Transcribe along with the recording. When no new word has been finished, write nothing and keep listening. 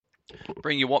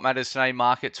Bring you what matters today,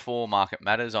 markets for Market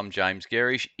Matters. I'm James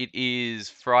Gerish. It is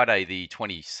Friday, the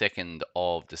 22nd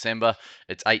of December.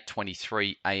 It's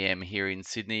 8:23 a.m. here in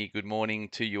Sydney. Good morning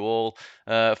to you all.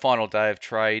 Final day of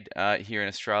trade here in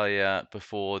Australia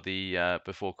before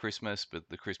Christmas, but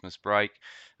the Christmas break.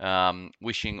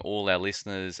 Wishing all our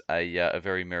listeners a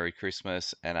very Merry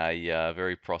Christmas and a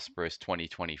very prosperous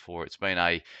 2024. It's been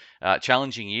a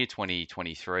challenging year,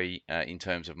 2023, in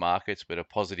terms of markets, but a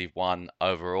positive one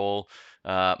overall.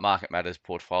 Market Matters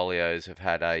portfolios have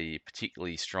had a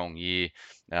particularly strong year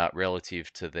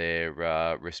relative to their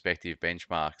respective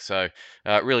benchmarks. So,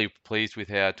 really pleased with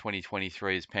how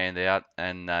 2023 has panned out,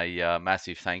 and a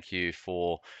massive thank you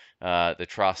for the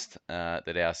trust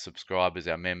that our subscribers,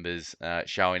 our members,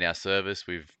 show in our service.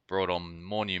 We've brought on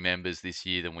more new members this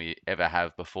year than we ever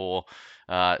have before.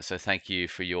 So thank you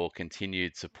for your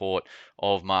continued support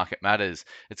of Market Matters.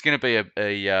 It's going to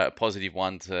be a positive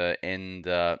one to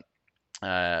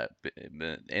uh,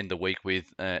 end the week with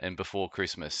and before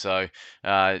Christmas. So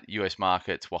US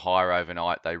markets were higher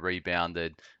overnight. They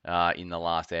rebounded in the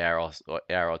last hour or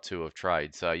two of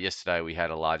trade. So yesterday we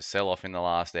had a large sell-off in the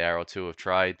last hour or two of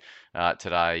trade.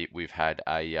 Today we've had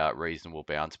a reasonable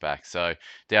bounce back. So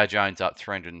Dow Jones up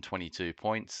 322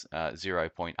 points,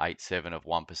 0.87 of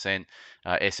 1%.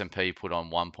 S&P put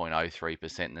on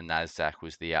 1.03%, and the Nasdaq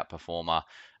was the outperformer,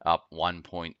 up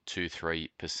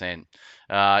 1.23%.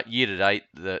 Year to date,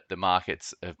 the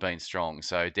markets have been strong.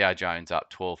 So Dow Jones up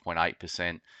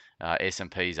 12.8%,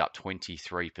 S&P's up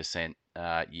 23%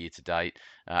 year to date,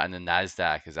 and the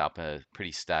Nasdaq is up a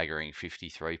pretty staggering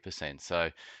 53%. So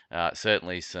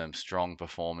certainly some strong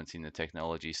performance in the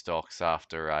technology stocks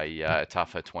after a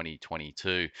tougher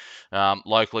 2022.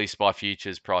 Locally, SPI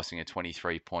futures pricing a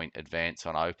 23-point advance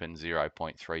on open,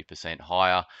 0.3%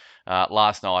 higher.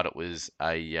 Last night it was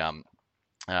a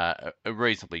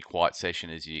reasonably quiet session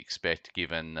as you expect,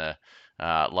 given the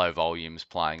low volumes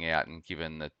playing out, and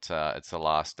given that it's the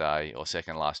last day or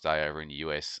second last day over in the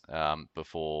US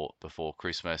before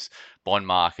Christmas. Bond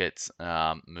markets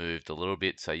moved a little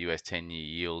bit, so US 10-year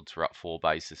yields were up 4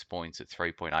 basis points at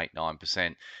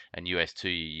 3.89%, and US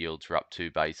 2-year yields were up 2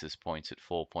 basis points at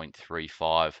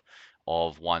 4.35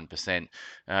 of 1%.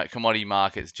 Commodity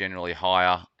markets generally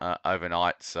higher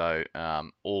overnight, so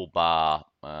all bar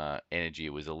energy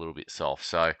was a little bit soft.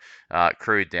 So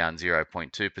crude down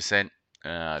 0.2%.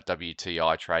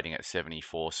 WTI trading at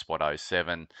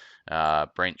 74.07,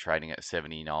 Brent trading at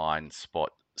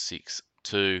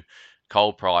 79.62.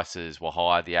 Coal prices were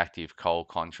higher. The active coal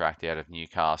contract out of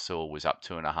Newcastle was up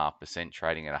 2.5%,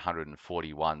 trading at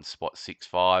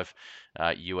 141.65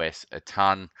 US a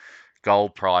ton.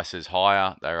 Gold prices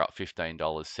higher. They're up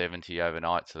 $15.70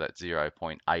 overnight, so that's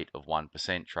 0.8 of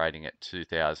 1%, trading at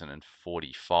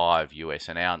 2,045 US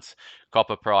an ounce.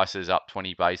 Copper prices up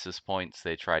 20 basis points.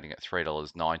 They're trading at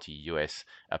 $3.90 US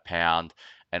a pound,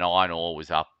 and iron ore was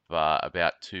up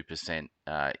about 2%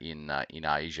 in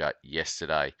Asia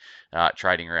yesterday,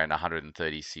 trading around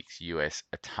 136 US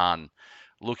a ton.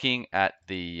 Looking at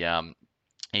the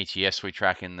ETFs we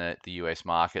track in the US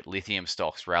market, lithium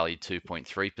stocks rallied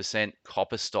 2.3%.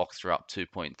 Copper stocks are up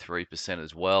 2.3%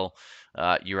 as well.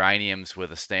 Uraniums were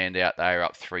the standout. They are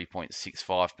up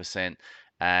 3.65%.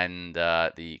 And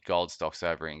the gold stocks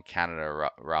over in Canada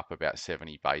are up about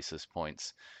 70 basis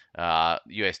points.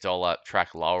 US dollar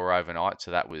tracked lower overnight,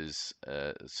 so that was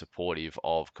supportive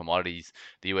of commodities.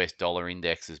 The US dollar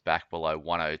index is back below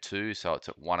 102, so it's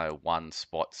at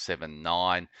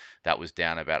 101.79. That was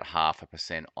down about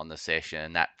 0.5% on the session,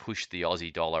 and that pushed the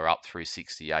Aussie dollar up through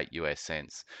 68 US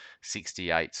cents,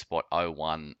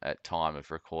 68.01 at time of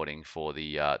recording for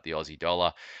the Aussie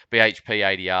dollar. BHP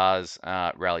ADRs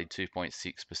rallied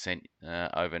 2.6%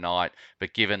 overnight,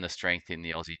 but given the strength in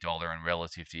the Aussie dollar and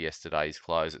relative to yesterday's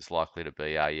close, it's likely to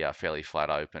be a fairly flat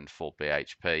open for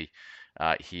BHP.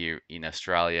 Here in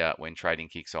Australia when trading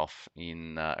kicks off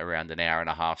in around an hour and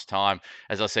a half's time.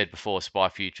 As I said before, SPI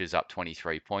futures up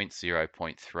 23 points,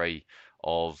 0.3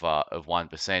 of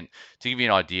 1%. To give you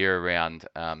an idea around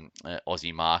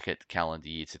Aussie market calendar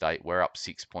year to date, we're up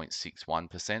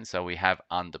 6.61%. So we have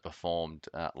underperformed,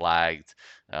 lagged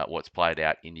what's played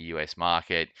out in the US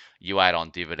market. You add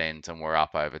on dividends and we're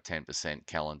up over 10%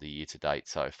 calendar year to date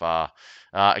so far.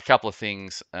 A couple of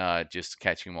things just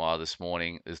catching my eye this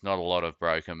morning. There's not a lot of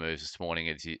broker moves this morning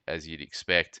as you'd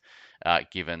expect.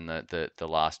 Given the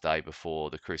last day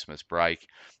before the Christmas break.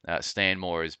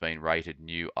 Stanmore has been rated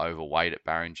new overweight at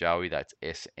Barrenjoey. That's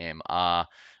SMR.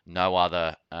 No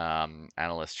other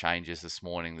analyst changes this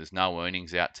morning. There's no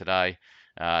earnings out today.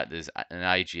 There's an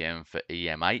AGM for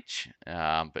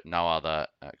EMH, but no other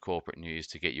corporate news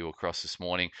to get you across this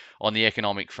morning. On the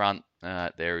economic front,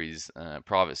 there is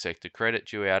private sector credit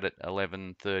due out at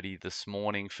 11:30 this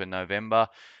morning for November.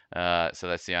 So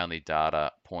that's the only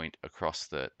data point across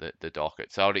the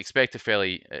docket. So I'd expect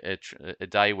a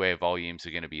day where volumes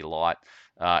are going to be light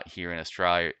here in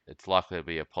Australia. It's likely to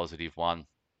be a positive one.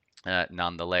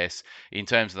 Nonetheless, in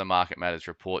terms of the Market Matters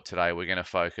report today, we're going to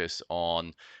focus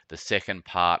on the second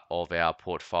part of our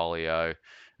portfolio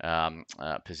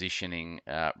positioning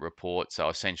report. So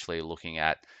essentially looking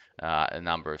at a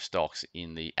number of stocks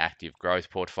in the active growth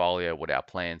portfolio, what our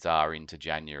plans are into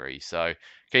January. So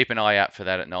keep an eye out for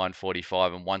that at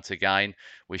 9:45. And once again,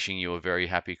 wishing you a very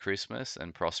happy Christmas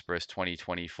and prosperous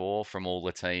 2024 from all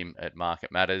the team at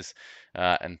Market Matters.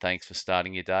 And thanks for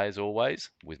starting your day as always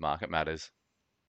with Market Matters.